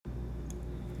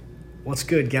What's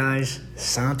good, guys?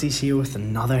 Santi's here with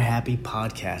another happy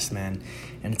podcast, man.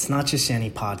 And it's not just any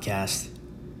podcast.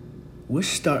 We're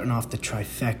starting off the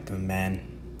trifecta, man.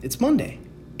 It's Monday.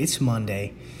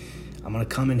 I'm going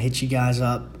to come and hit you guys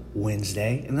up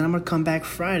Wednesday, and then I'm going to come back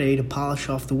Friday to polish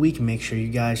off the week and make sure you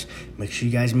guys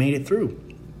made it through.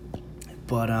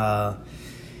 But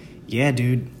yeah,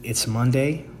 dude, it's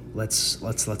Monday. Let's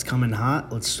come in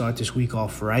hot. Let's start this week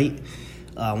off right.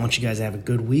 I want you guys to have a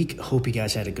good week. Hope you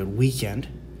guys had a good weekend.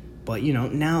 But,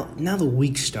 now the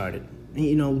week started.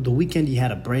 The weekend you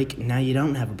had a break. Now you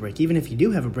don't have a break. Even if you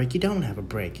do have a break, you don't have a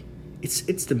break.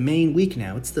 It's the main week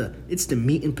now. It's the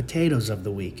meat and potatoes of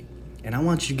the week. And I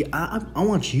want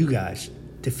you guys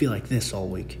to feel like this all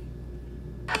week.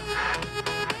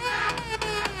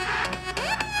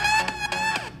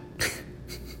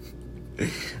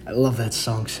 I love that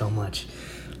song so much.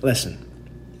 Listen.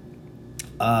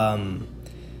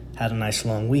 Had a nice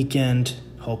long weekend.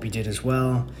 Hope you did as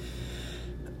well.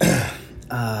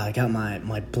 I got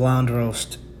my blonde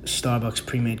roast Starbucks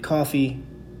pre-made coffee.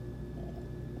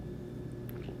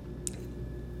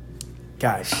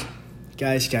 Guys.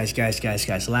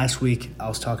 Last week I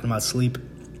was talking about sleep.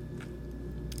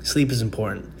 Sleep is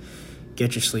important.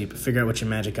 Get your sleep. Figure out what your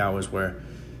magic hours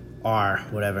are,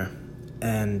 whatever.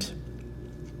 And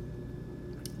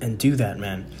do that,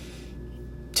 man.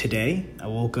 Today, I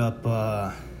woke up,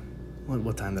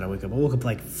 what time did I wake up? I woke up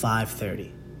like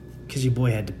 5:30, because your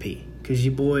boy had to pee. Because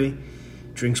your boy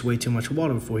drinks way too much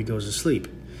water before he goes to sleep.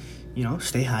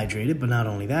 Stay hydrated, but not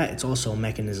only that, it's also a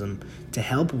mechanism to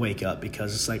help wake up,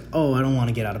 because it's like, oh, I don't want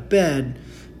to get out of bed,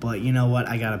 but you know what,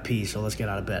 I gotta pee, so let's get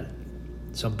out of bed.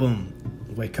 So boom,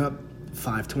 wake up,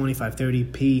 5:20,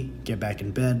 5:30, pee, get back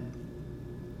in bed,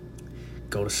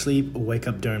 go to sleep, wake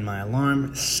up during my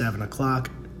alarm, 7 o'clock,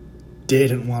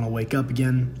 didn't want to wake up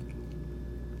again.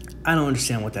 I don't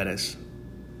understand what that is.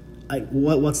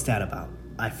 What's that about?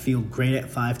 I feel great at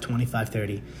 5:20,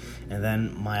 5:30, and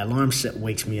then my alarm set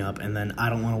wakes me up, and then I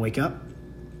don't want to wake up?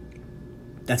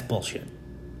 That's bullshit.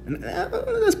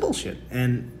 That's bullshit.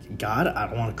 And God, I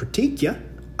don't want to critique you.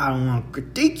 But I'm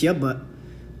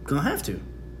going to have to.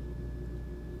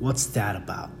 What's that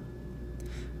about?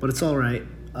 But it's all right.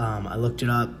 I looked it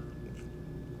up.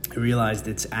 I realized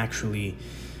it's actually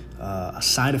a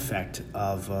side effect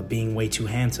of being way too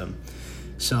handsome.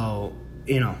 So,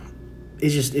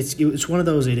 it's one of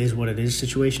those it is what it is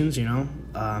situations,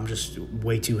 I'm just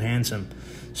way too handsome.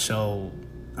 So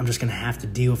I'm just going to have to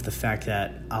deal with the fact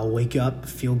that I'll wake up,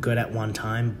 feel good at one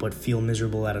time, but feel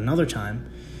miserable at another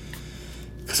time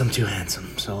because I'm too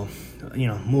handsome. So,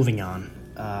 moving on.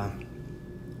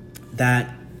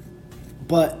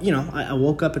 But, I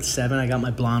woke up at 7. I got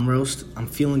my blonde roast. I'm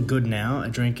feeling good now. I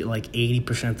drank like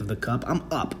 80% of the cup. I'm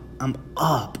up.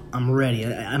 I'm ready.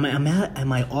 Am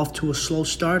I off to a slow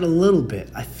start? A little bit.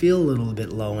 I feel a little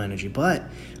bit low energy. But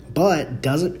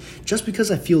just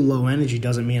because I feel low energy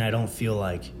doesn't mean I don't feel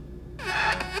like.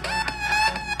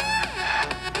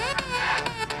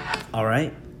 All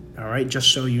right.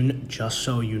 Just so you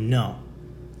know.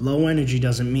 Low energy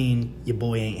doesn't mean your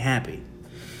boy ain't happy.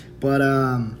 But,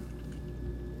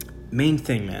 main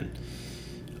thing, man.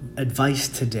 Advice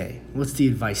today. What's the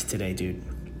advice today, dude?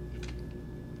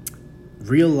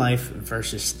 Real life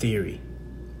versus theory.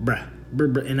 Bruh.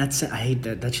 And I hate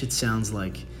that. That shit sounds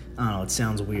like, I don't know, it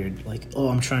sounds weird. Like, oh,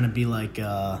 I'm trying to be like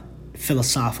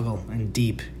philosophical and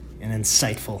deep and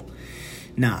insightful.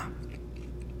 Nah.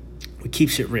 We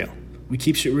keeps it real. We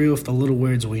keeps it real with the little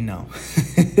words we know.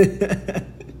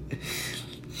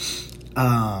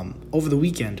 Over the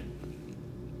weekend,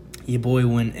 your boy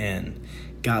went and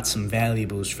got some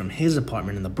valuables from his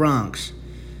apartment in the Bronx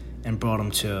and brought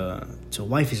them to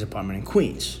wifey's apartment in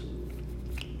Queens.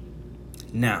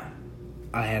 Now,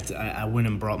 I went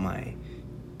and brought my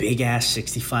big-ass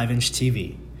 65-inch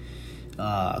TV,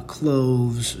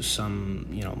 clothes, some,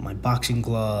 my boxing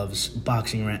gloves,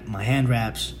 my hand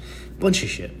wraps, a bunch of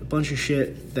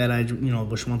shit that I,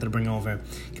 just wanted to bring over,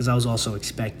 because I was also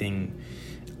expecting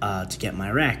to get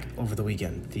my rack over the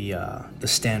weekend, the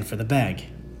stand for the bag.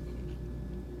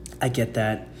 I get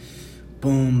that.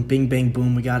 Boom, bing, bang,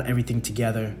 boom. We got everything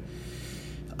together.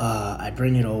 I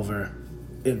bring it over.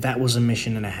 That was a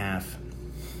mission and a half.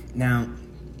 Now,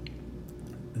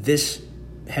 this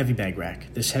heavy bag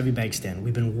rack, this heavy bag stand,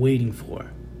 we've been waiting for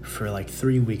like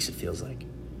 3 weeks, it feels like.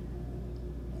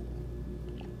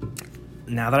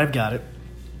 Now that I've got it,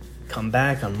 come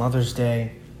back on Mother's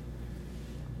Day.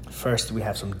 First, we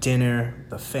have some dinner,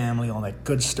 the family, all that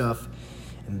good stuff.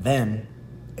 And then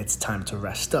it's time to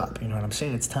rest up. You know what I'm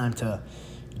saying? It's time to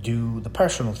do the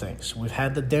personal things. We've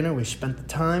had the dinner, we've spent the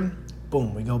time.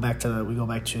 Boom, we go back to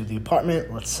the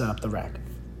apartment. Let's set up the rack.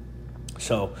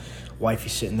 So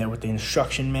wifey's sitting there with the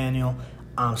instruction manual.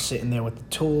 I'm sitting there with the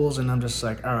tools, and I'm just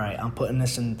like, all right, I'm putting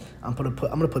this in. I'm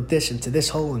gonna put this into this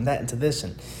hole and that into this,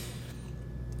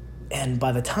 and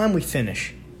by the time we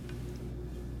finish,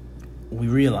 we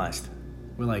realized,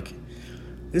 we're like,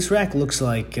 this rack looks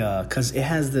like, because it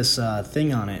has this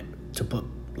thing on it to put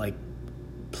like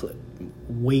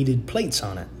weighted plates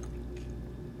on it.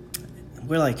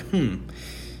 We're like, it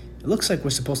looks like we're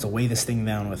supposed to weigh this thing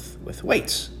down with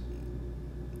weights.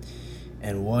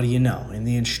 And what do you know? In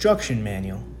the instruction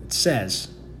manual, it says,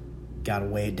 gotta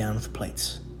weigh it down with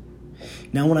plates.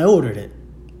 Now, when I ordered it,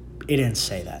 it didn't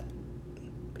say that.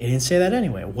 It didn't say that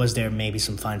anywhere. Was there maybe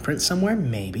some fine print somewhere?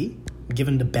 Maybe.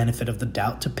 Given the benefit of the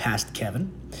doubt to past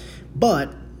Kevin.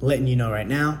 But, letting you know right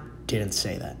now, didn't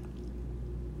say that.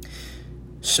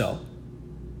 So,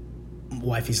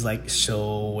 wifey's like,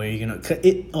 so where are you gonna cut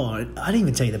it? Oh, I didn't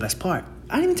even tell you the best part.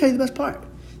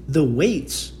 The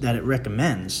weights that it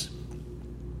recommends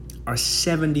are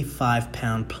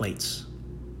 75-pound plates.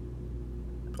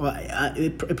 Well,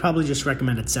 it probably just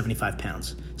recommended 75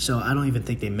 pounds. So I don't even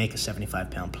think they make a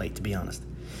 75-pound plate, to be honest.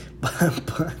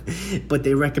 But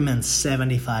they recommend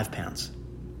 75 pounds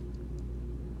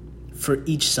for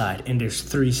each side, and there's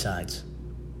 3 sides.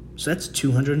 So that's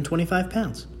 225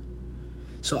 pounds.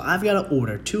 So I've got to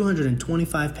order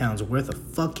 225 pounds worth of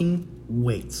fucking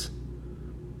weights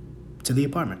to the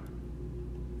apartment.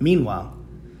 Meanwhile,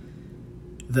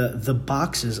 the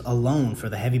boxes alone for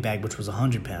the heavy bag, which was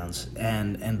 100 pounds,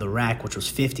 and the rack, which was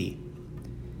 50,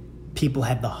 people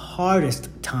had the hardest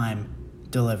time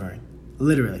delivering.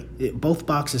 Literally. Both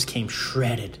boxes came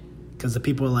shredded because the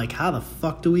people were like, how the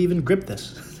fuck do we even grip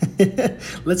this?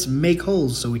 Let's make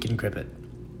holes so we can grip it.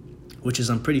 Which is,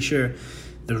 I'm pretty sure,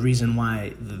 the reason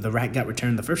why the rack got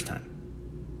returned the first time.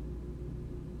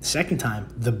 The second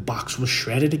time, the box was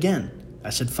shredded again. I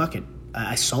said, fuck it.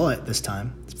 I saw it this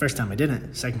time. The first time I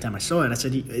didn't. The second time I saw it, I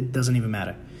said, it doesn't even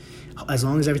matter. As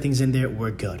long as everything's in there,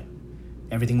 we're good.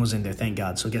 Everything was in there, thank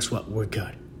God. So guess what? We're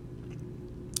good.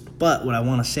 But what I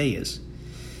want to say is,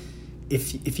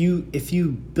 if you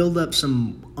build up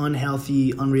some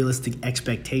unhealthy, unrealistic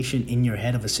expectation in your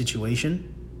head of a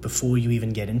situation before you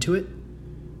even get into it,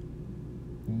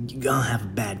 you're going to have a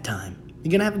bad time.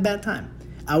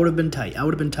 I would have been tight.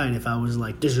 If I was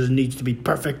like, this needs to be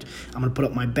perfect. I'm going to put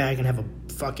up my bag and have a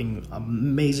fucking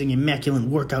amazing, immaculate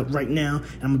workout right now.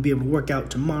 And I'm going to be able to work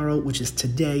out tomorrow, which is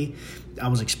today. I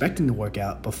was expecting to work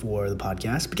out before the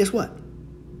podcast, but guess what?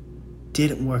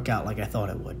 Didn't work out like I thought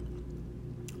it would.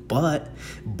 But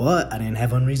I didn't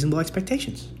have unreasonable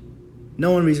expectations.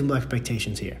 No unreasonable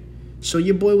expectations here. So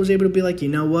your boy was able to be like, you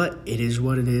know what? It is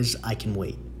what it is. I can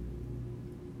wait.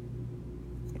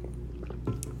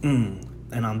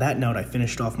 And on that note, I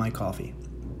finished off my coffee.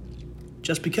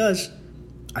 Just because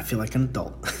I feel like an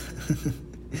adult.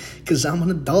 Because I'm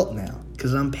an adult now.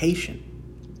 Because I'm patient.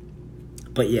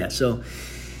 But yeah, so,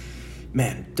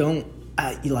 man,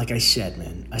 like I said,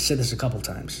 man, I said this a couple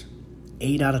times.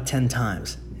 8 out of 10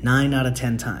 times, 9 out of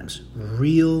 10 times,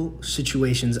 real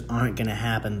situations aren't going to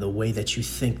happen the way that you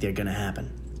think they're going to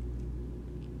happen.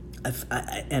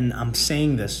 And I'm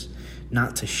saying this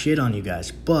not to shit on you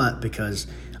guys, but because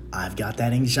I've got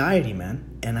that anxiety,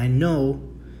 man. And I know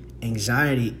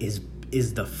anxiety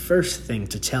is the first thing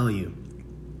to tell you,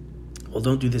 well,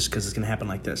 don't do this because it's going to happen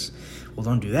like this. Well,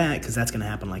 don't do that because that's going to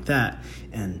happen like that.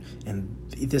 And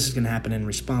this is going to happen in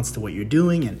response to what you're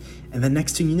doing. And the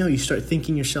next thing you know, you start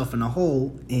thinking yourself in a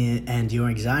hole, and your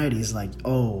anxiety is like,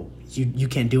 oh, you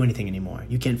can't do anything anymore.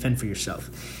 You can't fend for yourself.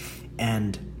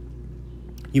 And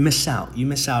you miss out. You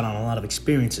miss out on a lot of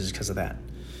experiences because of that.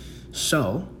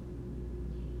 So,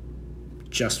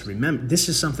 just remember, this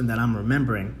is something that I'm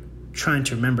trying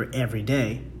to remember every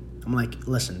day. I'm like,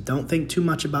 listen, don't think too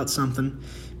much about something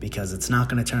because it's not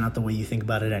going to turn out the way you think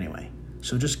about it anyway.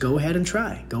 So just go ahead and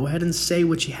try. Go ahead and say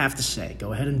what you have to say.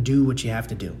 Go ahead and do what you have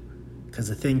to do because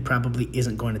the thing probably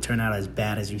isn't going to turn out as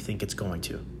bad as you think it's going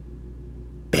to.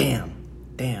 Bam.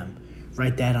 Damn.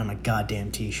 Write that on a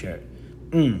goddamn t-shirt.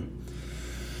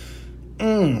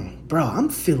 Bro, I'm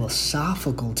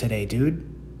philosophical today, dude.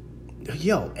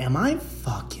 Yo, am I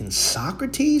fucking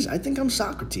Socrates? I think I'm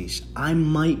Socrates. I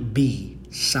might be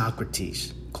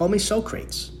Socrates. Call me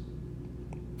Socrates.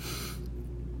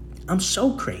 I'm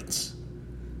Socrates.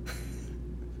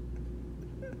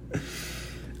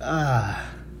 That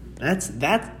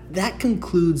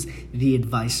concludes the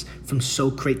advice from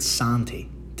Socrates Santi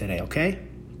today, okay?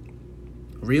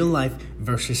 Real life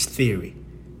versus theory.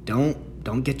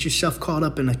 Don't get yourself caught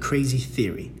up in a crazy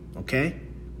theory, okay?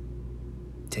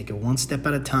 Take it one step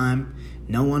at a time.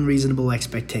 No unreasonable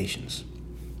expectations.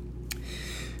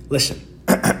 Listen,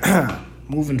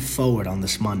 moving forward on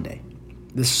this Monday,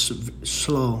 this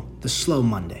slow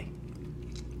Monday.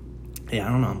 Yeah,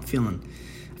 I don't know.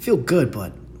 I feel good,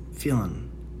 but feeling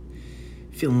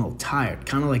a little tired.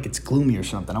 Kind of like it's gloomy or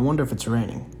something. I wonder if it's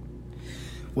raining.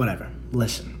 Whatever.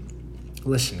 Listen,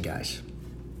 guys.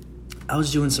 I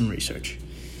was doing some research.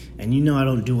 And I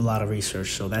don't do a lot of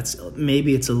research, so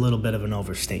maybe it's a little bit of an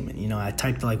overstatement. I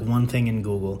typed like one thing in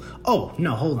Google. Oh,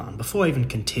 no, hold on. Before I even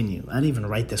continue, I didn't even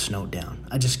write this note down.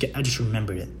 I just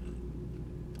remembered it.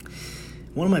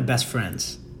 One of my best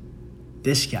friends,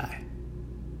 this guy,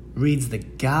 reads the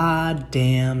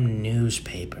goddamn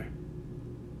newspaper.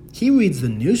 He reads the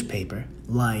newspaper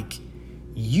like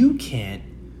you can't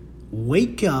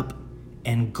wake up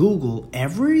and Google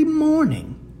every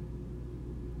morning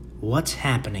what's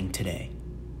happening today.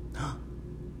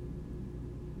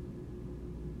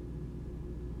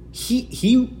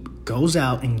 He goes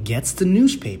out and gets the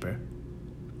newspaper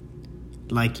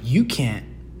like you can't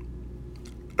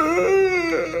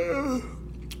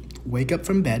wake up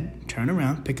from bed, turn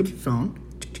around, pick up your phone,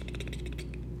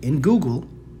 and Google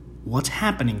what's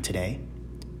happening today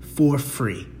for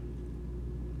free.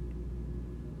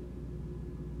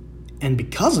 And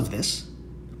because of this,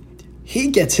 he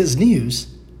gets his news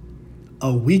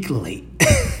a week late.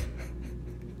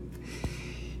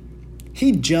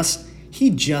 He just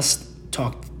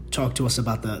talked to us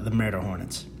about the murder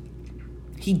hornets.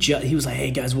 He was like, "Hey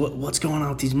guys, what's going on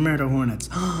with these murder hornets?"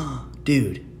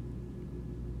 Dude,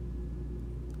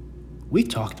 we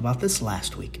talked about this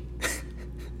last week.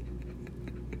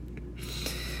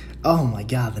 Oh my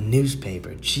God, the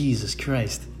newspaper. Jesus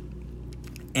Christ.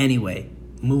 Anyway,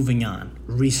 moving on.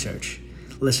 Research.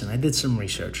 Listen, I did some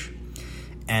research.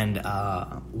 And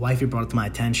wifey brought it to my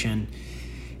attention.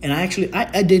 And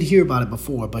I did hear about it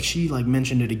before, but she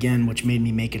mentioned it again, which made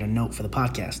me make it a note for the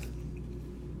podcast.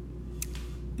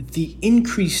 The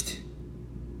increased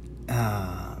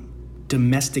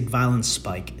domestic violence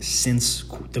spike since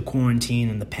the quarantine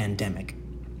and the pandemic.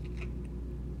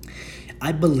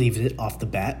 I believed it off the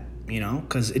bat,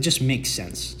 because it just makes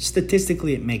sense.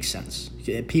 Statistically, it makes sense.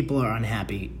 People are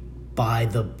unhappy by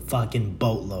the fucking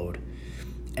boatload.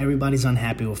 Everybody's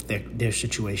unhappy with their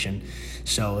situation.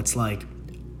 So it's like,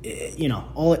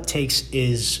 all it takes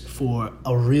is for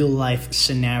a real life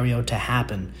scenario to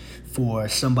happen for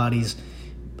somebody's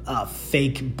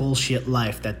fake bullshit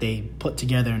life that they put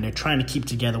together and they're trying to keep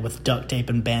together with duct tape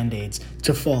and Band-Aids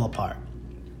to fall apart.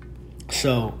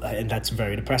 So, and that's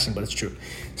very depressing, but it's true.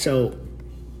 So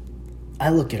I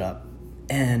look it up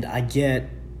and I get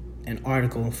an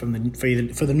article for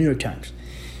the New York Times.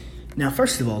 Now,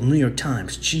 first of all, New York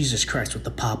Times, Jesus Christ, with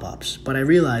the pop-ups. But I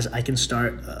realized I can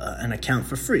start an account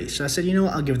for free. So I said,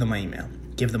 I'll give them my email.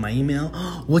 Give them my email.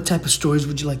 What type of stories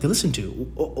would you like to listen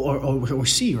to or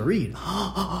see or read?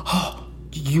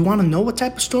 You want to know what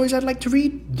type of stories I'd like to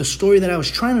read? The story that I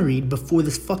was trying to read before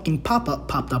this fucking pop-up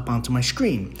popped up onto my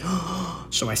screen.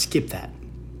 So I skipped that.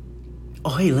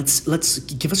 Oh, hey, let's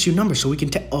give us your number so we can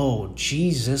Oh,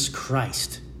 Jesus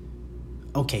Christ.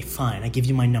 Okay, fine. I give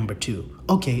you my number too.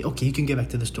 Okay, you can get back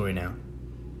to the story now.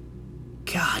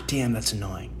 God damn, that's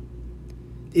annoying.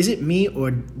 Is it me,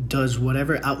 or does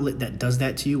whatever outlet that does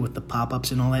that to you with the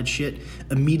pop-ups and all that shit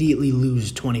immediately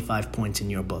lose 25 points in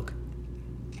your book?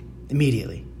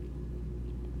 Immediately.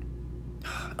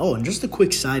 Oh, and just a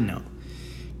quick side note.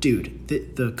 Dude,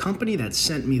 the company that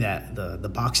sent me the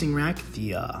boxing rack,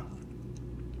 the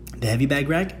heavy bag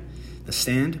rack, the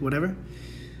stand, whatever,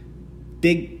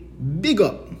 big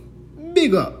up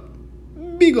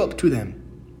to them.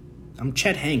 I'm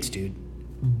Chet Hanks, dude.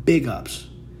 Big ups.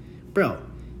 Bro,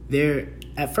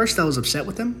 at first I was upset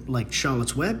with them, like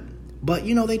Charlotte's Web, but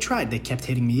they tried. They kept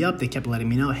hitting me up. They kept letting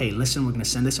me know, hey, listen, we're going to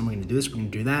send this and we're going to do this, we're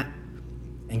going to do that.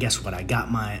 And guess what? I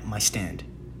got my stand.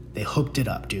 They hooked it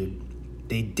up, dude.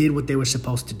 They did what they were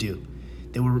supposed to do.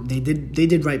 They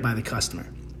did right by the customer.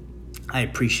 I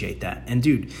appreciate that. And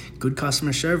dude, good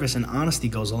customer service and honesty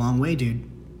goes a long way, dude.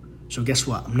 So guess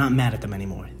what? I'm not mad at them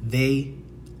anymore. They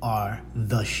are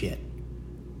the shit.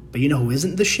 But you know who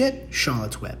isn't the shit?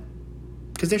 Charlotte's Web.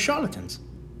 Because they're charlatans.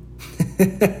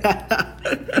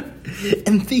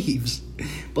 And thieves.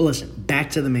 But listen,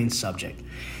 back to the main subject.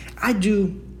 I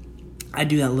do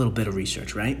that little bit of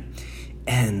research, right?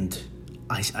 And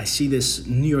I see this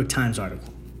New York Times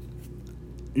article.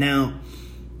 Now,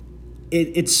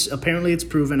 it's apparently it's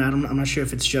proven. I'm not sure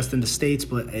if it's just in the States,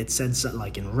 but it said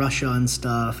like in Russia and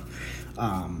stuff,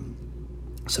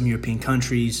 some European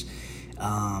countries.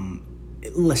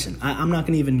 Listen, I'm not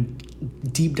going to even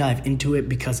deep dive into it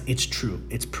because it's true.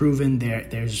 It's proven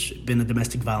there's been a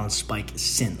domestic violence spike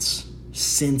since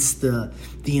the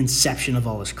inception of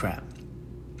all this crap.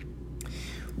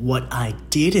 What I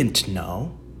didn't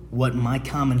know, what my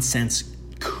common sense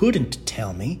couldn't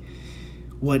tell me,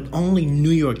 what only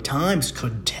New York Times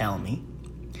could tell me.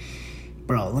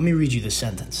 Bro, let me read you the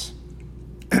sentence.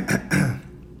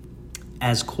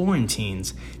 As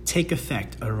quarantines take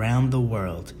effect around the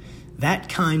world, that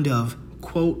kind of,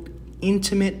 quote,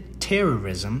 intimate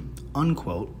terrorism,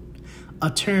 unquote,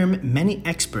 a term many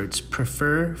experts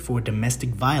prefer for domestic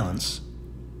violence,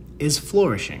 is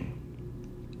flourishing.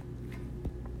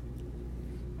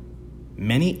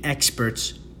 Many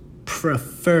experts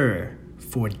prefer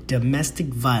for domestic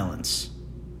violence.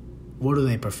 What do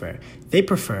they prefer? They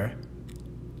prefer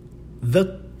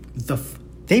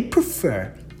they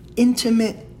prefer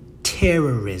intimate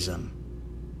terrorism.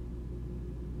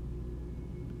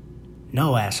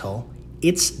 No, asshole.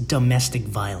 It's domestic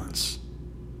violence.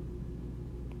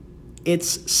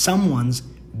 It's someone's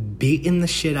beating the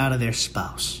shit out of their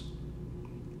spouse.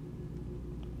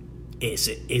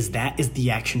 Is the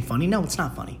action funny? No, it's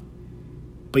not funny.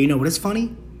 But you know what is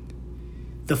funny?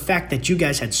 The fact that you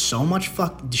guys had so much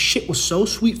the shit was so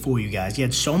sweet for you guys. You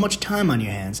had so much time on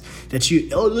your hands that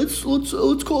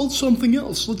let's call it something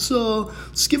else. Let's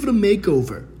give it a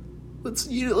makeover. Let's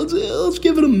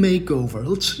give it a makeover.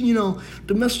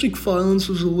 Domestic violence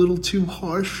is a little too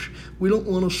harsh. We don't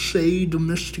want to say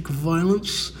domestic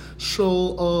violence.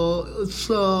 So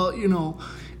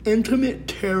intimate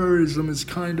terrorism is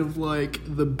kind of like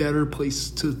the better place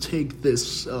to take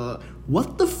this.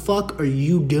 What the fuck are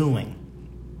you doing?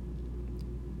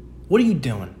 What are you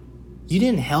doing? You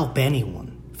didn't help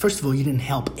anyone. First of all, you didn't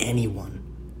help anyone.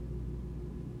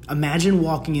 Imagine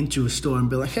walking into a store and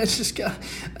be like,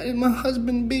 my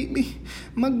husband beat me,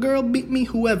 my girl beat me,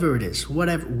 whoever it is,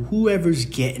 whoever's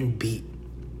getting beat.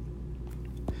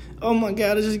 Oh my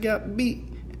God, I just got beat.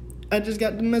 I just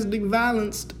got domestic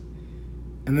violenced.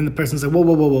 And then the person's like,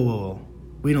 whoa.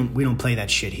 We don't play that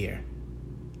shit here.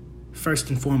 First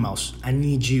and foremost, I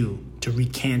need you to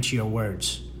recant your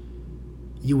words.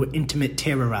 You were intimately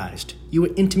terrorized,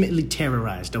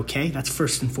 okay? That's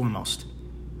first and foremost.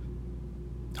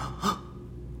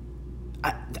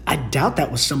 I doubt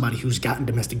that was somebody who's gotten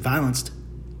domestic violence.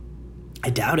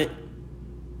 I doubt it.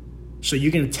 So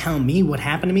you're going to tell me what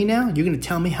happened to me now? You're going to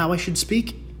tell me how I should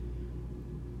speak?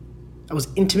 I was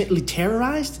intimately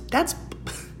terrorized? That's...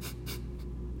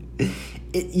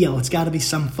 It's got to be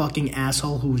some fucking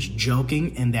asshole who was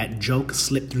joking and that joke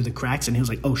slipped through the cracks and he was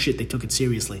like, oh shit, they took it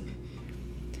seriously.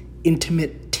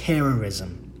 Intimate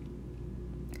terrorism.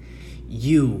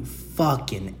 You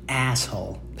fucking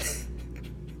asshole.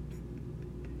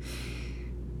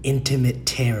 Intimate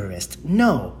terrorist.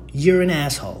 No, you're an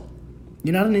asshole.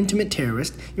 You're not an intimate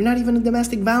terrorist. You're not even a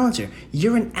domestic violencer.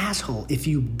 You're an asshole if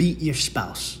you beat your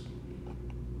spouse.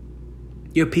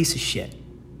 You're a piece of shit.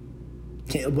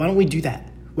 Okay, why don't we do that?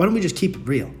 Why don't we just keep it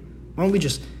real? Why don't we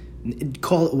just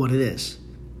call it what it is?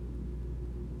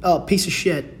 Oh, piece of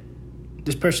shit.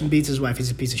 This person beats his wife.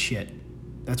 He's a piece of shit.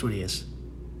 That's what he is.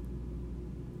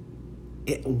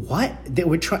 What?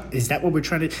 Is that what we're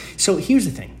trying to... So here's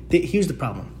the thing. Here's the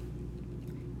problem.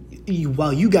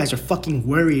 While you guys are fucking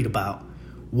worried about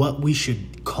what we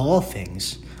should call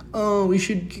things... Oh, we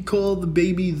should call the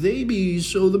baby baby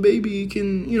so the baby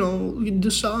can,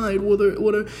 decide whether...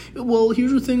 Well,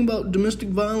 here's the thing about domestic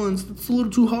violence. It's a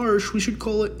little too harsh. We should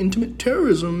call it intimate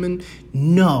terrorism. And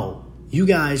no, you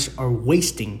guys are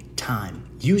wasting time.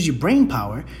 Use your brain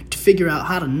power to figure out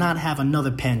how to not have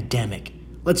another pandemic.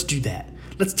 Let's do that.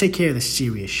 Let's take care of the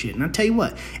serious shit. And I'll tell you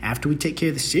what, after we take care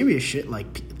of the serious shit,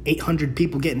 like 800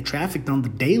 people getting trafficked on the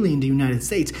daily in the United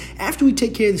States, after we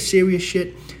take care of the serious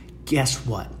shit, guess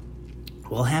what?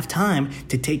 We'll have time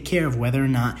to take care of whether or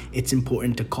not it's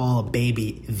important to call a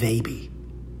baby baby.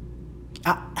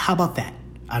 How about that?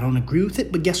 I don't agree with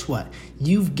it, but guess what?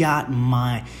 You've got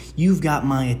my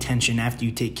attention after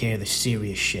you take care of the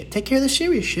serious shit. Take care of the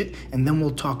serious shit, and then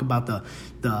we'll talk about the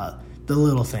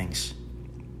little things.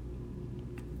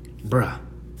 Bruh.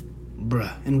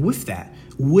 And with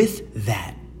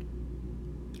that,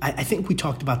 I think we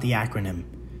talked about the acronym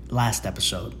last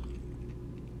episode.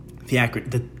 The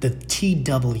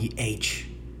TWH,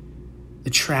 the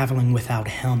traveling without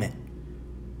helmet.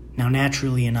 Now,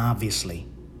 naturally and obviously,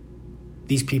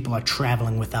 these people are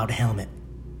traveling without helmet.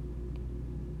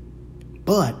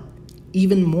 But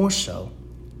even more so,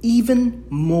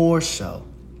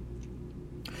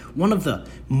 one of the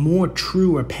more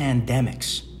truer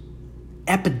epidemics,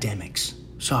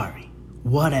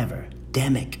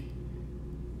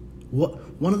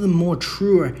 one of the more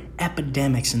truer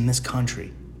epidemics in this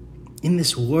country, in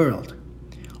this world,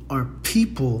 are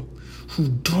people who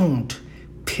don't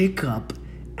pick up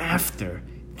after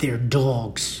their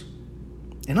dogs.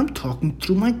 And I'm talking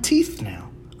through my teeth now.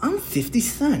 I'm 50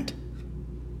 Cent.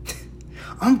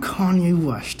 I'm Kanye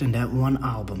West in that one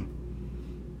album.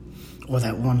 Or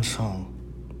that one song.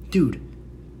 Dude,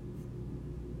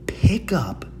 pick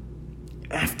up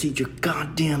after your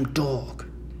goddamn dog.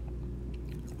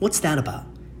 What's that about?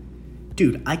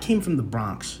 Dude, I came from the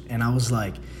Bronx, and I was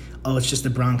like, oh, it's just the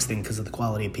Bronx thing because of the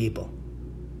quality of people.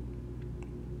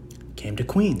 Came to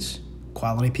Queens.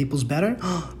 Quality of people's better?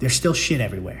 There's still shit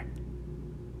everywhere.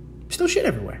 Still shit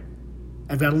everywhere.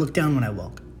 I've got to look down when I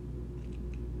walk.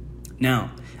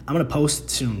 Now, I'm going to post it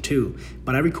soon too,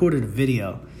 but I recorded a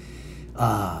video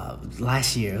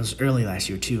last year. It was early last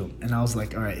year too, and I was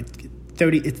like, all right,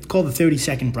 it's called the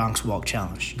 30-second Bronx Walk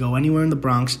Challenge. Go anywhere in the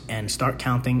Bronx and start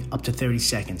counting up to 30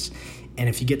 seconds. And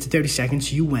if you get to 30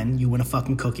 seconds, you win. You win a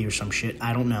fucking cookie or some shit.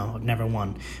 I don't know. I've never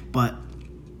won. But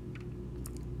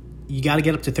you got to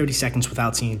get up to 30 seconds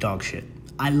without seeing dog shit.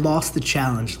 I lost the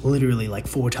challenge literally like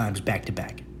 4 times back to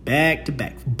back. Back to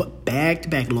back. Back to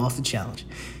back, lost the challenge.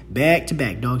 Back to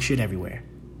back, dog shit everywhere.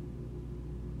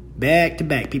 Back to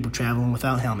back, people traveling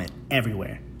without helmet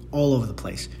everywhere. All over the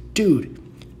place. Dude,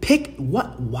 pick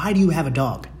what? Why do you have a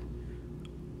dog?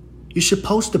 You're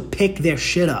supposed to pick their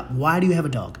shit up. Why do you have a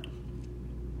dog?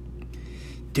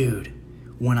 Dude,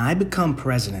 when I become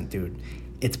president, dude,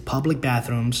 it's public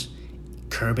bathrooms,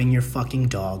 curbing your fucking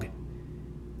dog.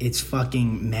 It's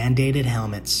fucking mandated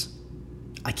helmets.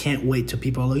 I can't wait till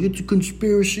people are like, it's a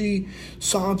conspiracy.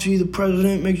 Santi, the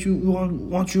president, makes you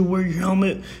wants you to wear your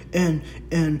helmet, and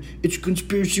it's a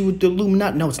conspiracy with the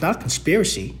Illuminati. No, it's not a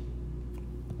conspiracy.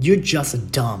 You're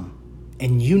just dumb,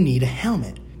 and you need a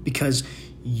helmet because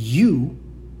you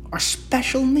are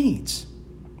special needs.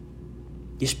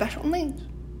 You're special needs.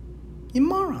 You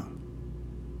moron.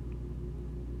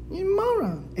 You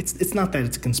moron. It's not that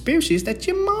it's a conspiracy, it's that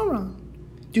you're moron.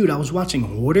 Dude, I was watching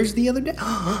Hoarders the other day.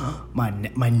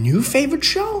 My new favorite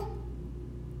show?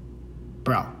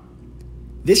 Bro,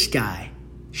 this guy,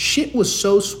 shit was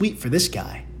so sweet for this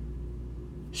guy.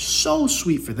 So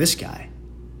sweet for this guy.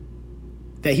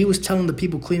 That he was telling the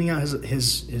people cleaning out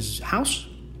his house,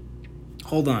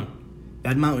 hold on,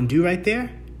 that Mountain Dew right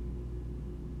there,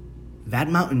 that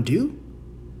Mountain Dew,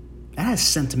 that has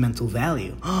sentimental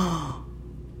value.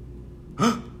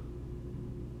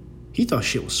 He thought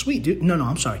shit was sweet, dude. No,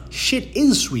 I'm sorry. Shit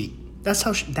is sweet. That's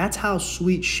how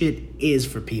sweet shit is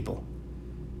for people.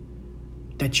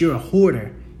 That you're a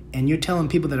hoarder and you're telling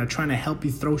people that are trying to help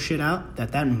you throw shit out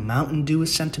that Mountain Dew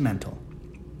is sentimental.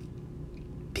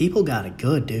 People got it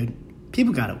good, dude.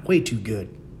 People got it way too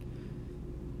good.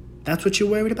 That's what you're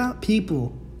worried about?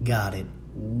 People got it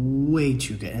way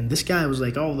too good. And this guy was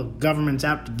like, oh, the government's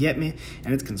out to get me,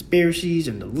 and it's conspiracies,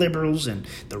 and the liberals, and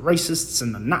the racists,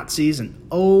 and the Nazis, and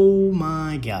oh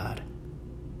my God.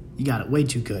 You got it way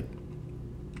too good.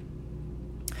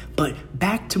 But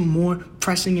back to more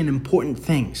pressing and important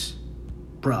things.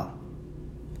 Bro,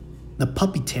 the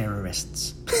puppy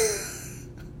terrorists.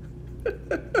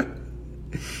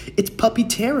 It's puppy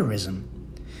terrorism.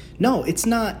 No, it's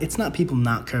not people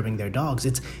not curbing their dogs.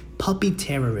 It's puppy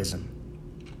terrorism.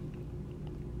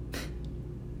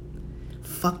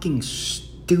 Fucking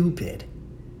stupid.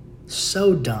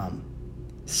 So dumb.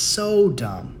 So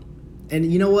dumb.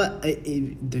 And you know what?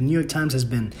 The New York Times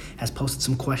has posted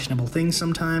some questionable things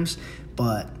sometimes,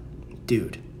 but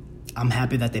dude, I'm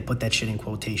happy that they put that shit in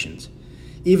quotations.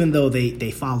 Even though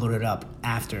they followed it up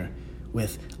after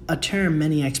with a term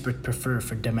many experts prefer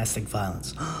for domestic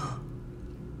violence.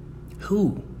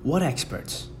 Who? What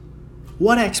experts?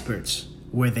 What experts?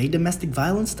 Were they domestic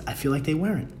violence? I feel like they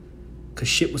weren't. Because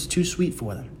shit was too sweet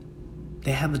for them.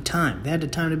 They had the time. They had the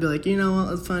time to be like, you know what,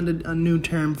 let's find a new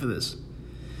term for this.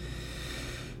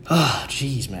 Oh,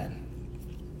 jeez, man.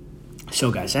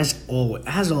 So, guys, as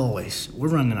always, we're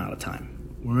running out of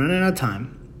time. We're running out of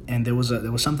time. And there was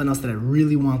something else that I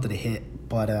really wanted to hit.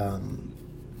 But, I don't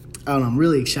know, I'm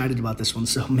really excited about this one.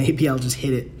 So maybe I'll just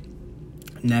hit it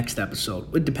next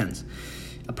episode. It depends.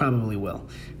 I probably will.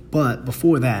 But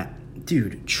before that,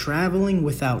 dude, traveling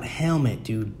without helmet,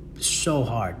 dude, so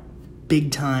hard.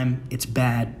 Big time. It's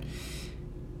bad.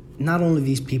 Not only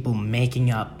these people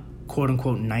making up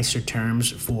quote-unquote nicer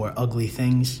terms for ugly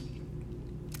things.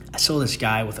 I saw this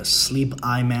guy with a sleep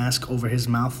eye mask over his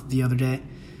mouth the other day.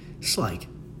 It's like,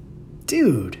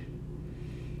 dude.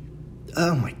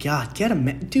 Oh my God, get a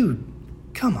dude.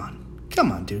 Come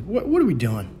on, dude. What are we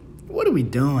doing? What are we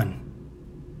doing?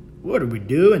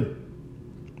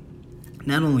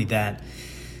 Not only that,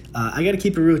 I got to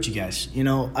keep it real with you guys. You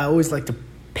know, I always like to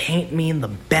paint me in the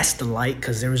best light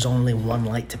because there is only one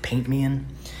light to paint me in.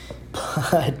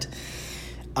 But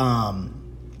I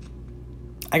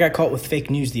got caught with fake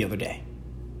news the other day.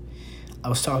 I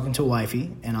was talking to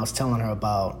wifey, and I was telling her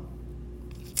about,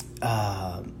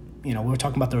 we were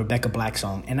talking about the Rebecca Black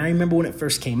song. And I remember when it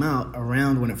first came out,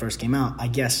 I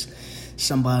guess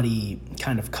somebody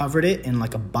kind of covered it in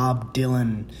like a Bob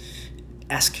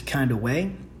Dylan-esque kind of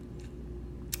way.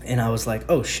 And I was like,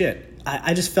 oh shit.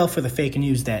 I just fell for the fake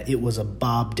news that it was a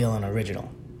Bob Dylan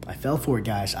original. I fell for it,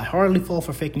 guys. I hardly fall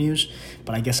for fake news,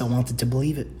 but I guess I wanted to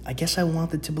believe it.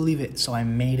 So I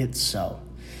made it so.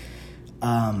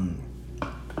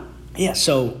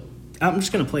 So I'm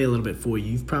just going to play a little bit for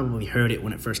you. You've probably heard it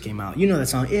when it first came out. You know that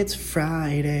song, It's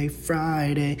Friday,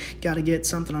 gotta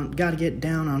get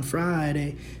down on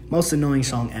Friday. Most annoying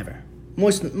song ever.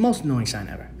 Most annoying song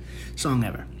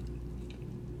ever.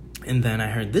 And then I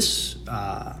heard this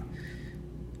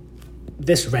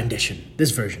rendition,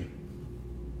 this version.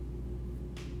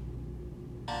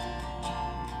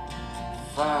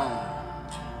 Fun,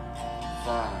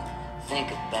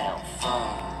 think about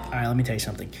fun. All right, let me tell you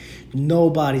something.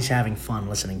 Nobody's having fun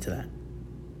listening to that.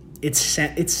 It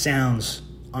sounds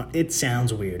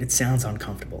weird. It sounds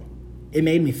uncomfortable. It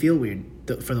made me feel weird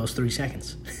for those 3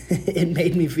 seconds. It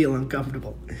made me feel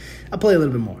uncomfortable. I'll play a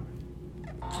little bit more.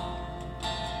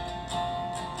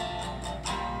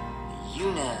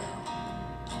 You know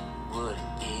what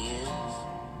it is?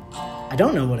 I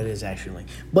don't know what it is, actually.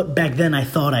 But back then, I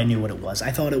thought I knew what it was.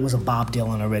 I thought it was a Bob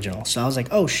Dylan original. So I was like,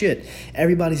 oh, shit.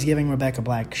 Everybody's giving Rebecca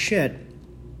Black shit.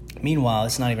 Meanwhile,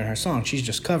 it's not even her song. She's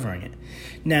just covering it.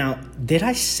 Now, did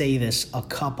I say this a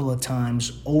couple of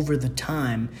times over the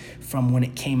time from when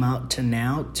it came out to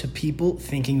now to people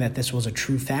thinking that this was a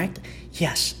true fact?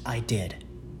 Yes, I did.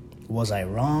 Was I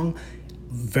wrong?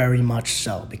 Very much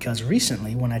so. Because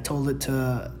recently, when I told it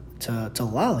to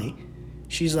Lolly,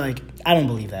 she's like, I don't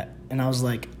believe that. And I was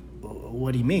like,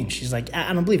 what do you mean? She's like,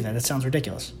 I don't believe that. That sounds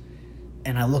ridiculous.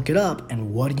 And I look it up,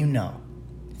 and what do you know?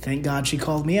 Thank God she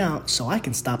called me out so I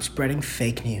can stop spreading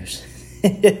fake news.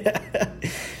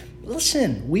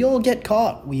 Listen, we all get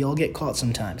caught. We all get caught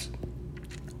sometimes.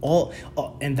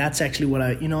 And that's actually what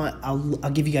I'll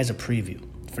give you guys a preview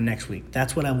for next week.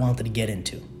 That's what I wanted to get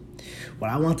into.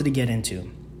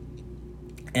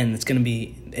 And it's going to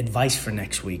be advice for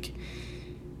next week.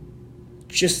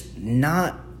 Just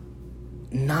not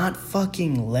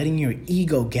fucking letting your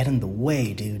ego get in the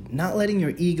way, dude. Not letting your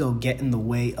ego get in the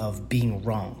way of being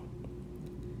wrong.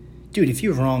 Dude, if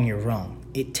you're wrong, you're wrong.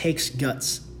 It takes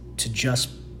guts to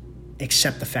just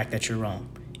accept the fact that you're wrong.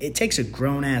 It takes a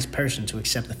grown-ass person to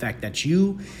accept the fact that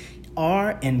you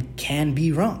are and can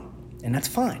be wrong. And that's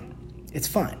fine. It's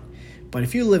fine. But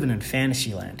if you're living in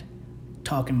fantasy land,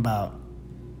 talking about,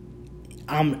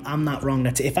 I'm not wrong,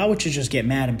 that's it. If I were to just get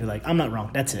mad and be like, I'm not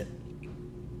wrong, that's it.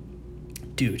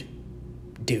 Dude.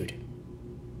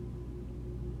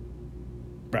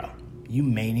 Bro, you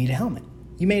may need a helmet.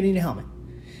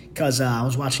 Because I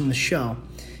was watching the show,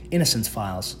 Innocence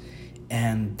Files,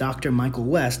 and Dr. Michael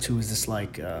West, who is this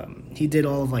he did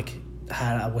all of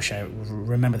I wish I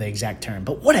remember the exact term,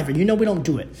 but whatever, we don't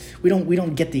do it. We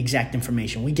don't get the exact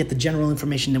information. We get the general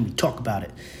information, then we talk about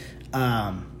it.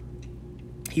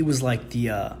 He was like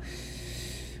the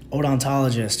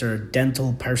odontologist or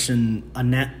dental person.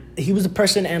 He was the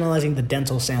person analyzing the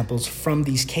dental samples from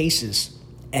these cases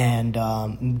and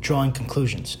drawing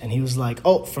conclusions. And he was like,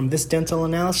 oh, from this dental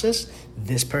analysis,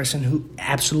 this person who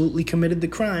absolutely committed the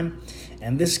crime,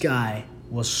 and this guy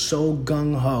was so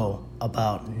gung-ho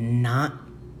about not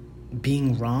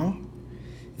being wrong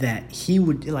that he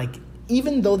would,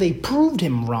 even though they proved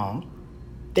him wrong,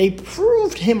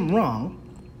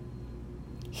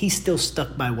 he still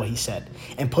stuck by what he said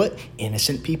and put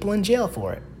innocent people in jail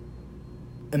for it.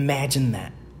 Imagine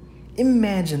that.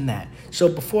 So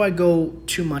before I go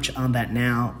too much on that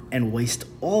now and waste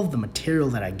all of the material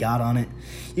that I got on it,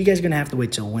 you guys are going to have to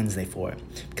wait till Wednesday for it.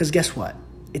 Because guess what?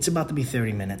 It's about to be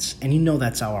 30 minutes, and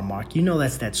that's our mark.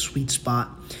 That's that sweet spot.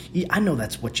 I know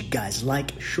that's what you guys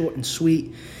like, short and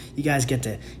sweet. You guys get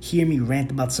to hear me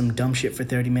rant about some dumb shit for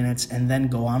 30 minutes and then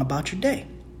go on about your day.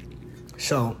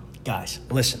 So, guys,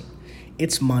 listen.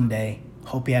 It's Monday.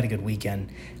 Hope you had a good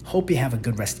weekend. Hope you have a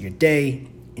good rest of your day.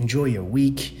 Enjoy your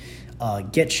week.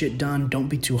 Get shit done. Don't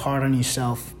be too hard on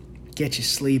yourself. Get your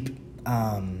sleep.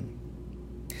 And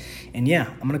yeah,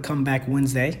 I'm going to come back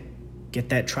Wednesday. Get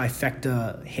that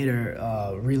trifecta hitter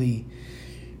really,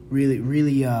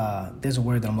 there's a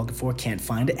word that I'm looking for. Can't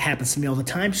find it. Happens to me all the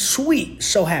time. Sweet.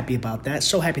 So happy about that.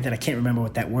 So happy that I can't remember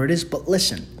what that word is. But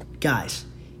listen, guys,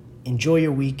 enjoy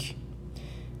your week.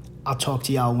 I'll talk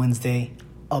to y'all Wednesday.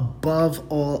 Above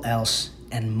all else,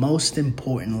 and most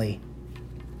importantly,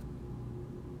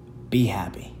 be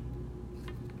happy.